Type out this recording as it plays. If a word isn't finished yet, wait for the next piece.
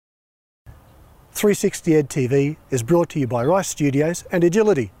360 Ed TV is brought to you by Rice Studios and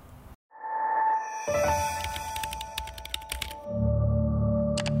Agility.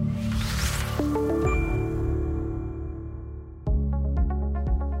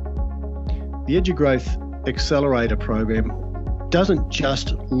 The EduGrowth Accelerator program doesn't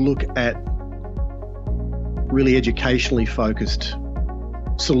just look at really educationally focused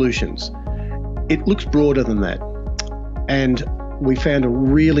solutions. It looks broader than that. And we found a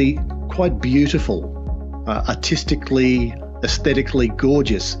really quite beautiful, artistically, aesthetically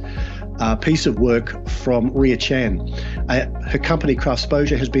gorgeous piece of work from Ria Chan. Her company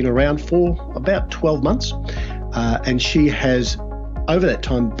Craftsposure has been around for about 12 months, and she has over that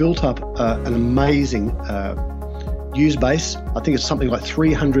time built up an amazing user base. I think it's something like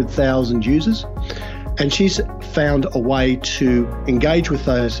 300,000 users, and she's found a way to engage with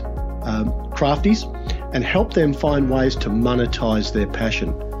those crafties and help them find ways to monetize their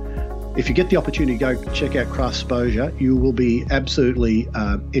passion. If you get the opportunity to go check out Craftsposure, you will be absolutely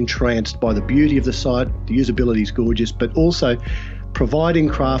entranced by the beauty of the site. The usability is gorgeous, but also providing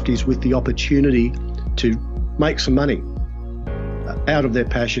crafties with the opportunity to make some money out of their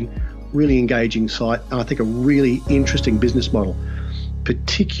passion. Really engaging site, and I think a really interesting business model,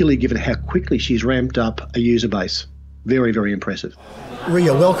 particularly given how quickly she's ramped up a user base. Very, very impressive.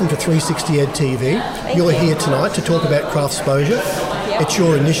 Ria, welcome to 360 Ed TV. You're here tonight to talk about Craftsposure. Yep. It's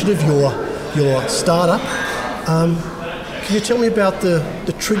your initiative, your startup. Can you tell me about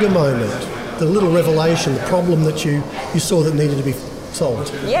the trigger moment, the little revelation, the problem that you saw that needed to be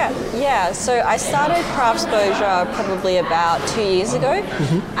solved? Yeah. So I started Craftsposure probably about 2 years ago.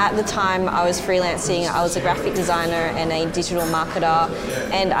 Mm-hmm. At the time I was freelancing. I was a graphic designer and a digital marketer,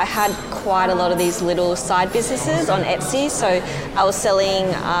 and I had quite a lot of these little side businesses on Etsy. So I was selling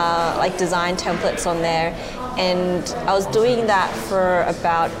like design templates on there, and I was doing that for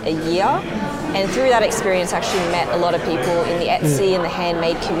about a year. And through that experience I actually met a lot of people in the Etsy and the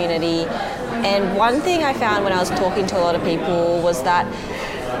handmade community. And one thing I found when I was talking to a lot of people was that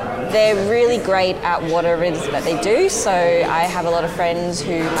they're really great at whatever it is that they do. So I have a lot of friends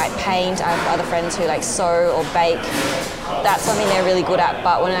who might paint, I have other friends who like sew or bake. That's something they're really good at,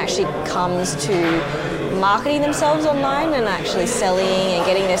 but when it actually comes to marketing themselves online and actually selling and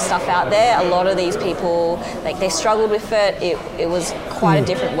getting their stuff out there, a lot of these people, like, they struggled with it. It was quite a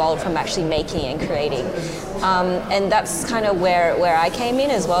different world from actually making and creating. And that's kind of where I came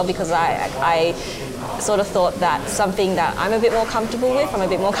in as well, because I sort of thought that something that I'm a bit more comfortable with. I'm a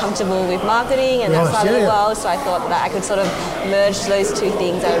bit more comfortable with marketing and that side of the world, so I thought that I could sort of merge those two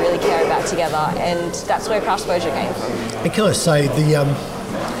things that I really care about together, and that's where Craftsposure came from. And can I say,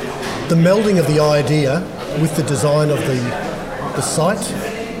 the melding of the idea with the design of the site,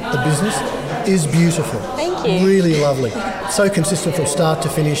 the business, is beautiful. Thank you. Really lovely. So consistent from start to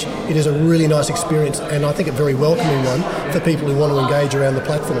finish. It is a really nice experience, and I think a very welcoming one for people who want to engage around the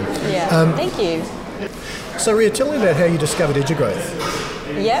platform. Yeah, thank you. So Ria, tell me about how you discovered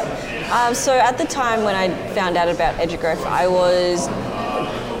EduGrowth. Yep. So at the time when I found out about EduGrowth, I was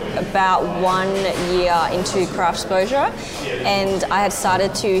about 1 year into Craftsposure, and I had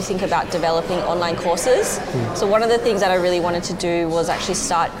started to think about developing online courses. So one of the things that I really wanted to do was actually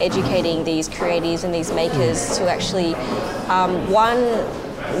start educating these creatives and these makers to actually,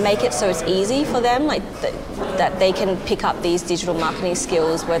 make it so it's easy for them, like that they can pick up these digital marketing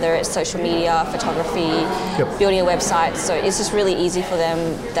skills, whether it's social media, photography, building a website. So it's just really easy for them,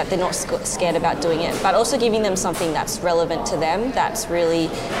 that they're not scared about doing it, but also giving them something that's relevant to them, that's really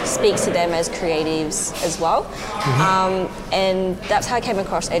speaks to them as creatives as well. Mm-hmm. And that's how I came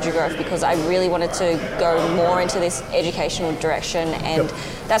across EduGrowth, because I really wanted to go more into this educational direction, and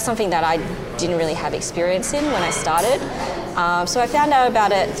that's something that I didn't really have experience in when I started. So I found out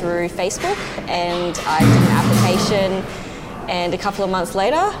about it through Facebook, and I did an application, and a couple of months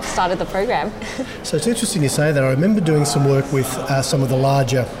later started the program. So it's interesting you say that. I remember doing some work with some of the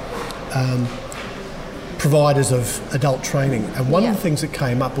larger providers of adult training, and one of the things that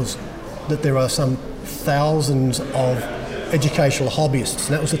came up was that there are some thousands of educational hobbyists,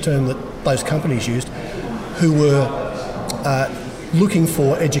 and that was the term that those companies used, who were looking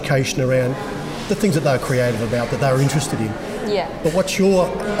for education around the things that they were creative about, that they were interested in. Yeah. But what you're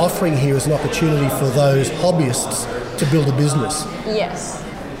offering here is an opportunity for those hobbyists to build a business. Yes.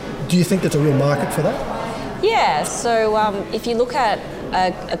 Do you think there's a real market for that? Yeah, so if you look at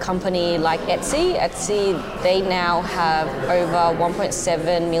a company like Etsy, they now have over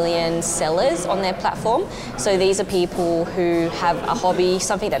 1.7 million sellers on their platform. So these are people who have a hobby,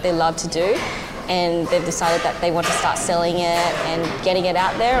 something that they love to do, and they've decided that they want to start selling it and getting it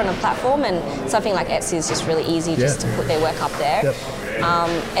out there on a platform, and something like Etsy is just really easy just to put their work up there.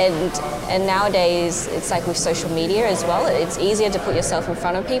 And nowadays it's like with social media as well, it's easier to put yourself in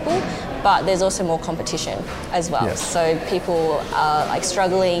front of people, but there's also more competition as well. Yes. So people are like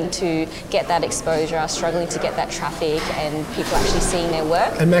struggling to get that exposure, struggling to get that traffic, and people actually seeing their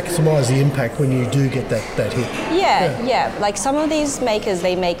work. And maximise the impact when you do get that hit. Yeah. Like some of these makers,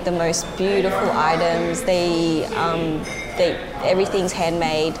 they make the most beautiful items. They everything's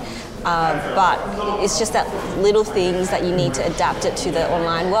handmade. But it's just that little things that you need to adapt it to the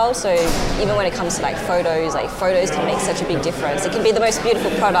online world. So even when it comes to like photos can make such a big difference. It can be the most beautiful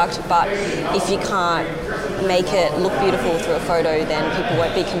product, but if you can't make it look beautiful through a photo, then people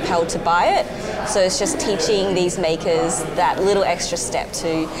won't be compelled to buy it. So it's just teaching these makers that little extra step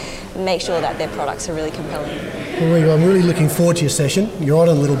to make sure that their products are really compelling. Well, Rigo, I'm really looking forward to your session. You're on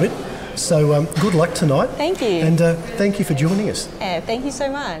a little bit. So good luck tonight. Thank you. And thank you for joining us. Yeah, thank you so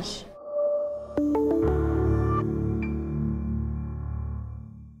much.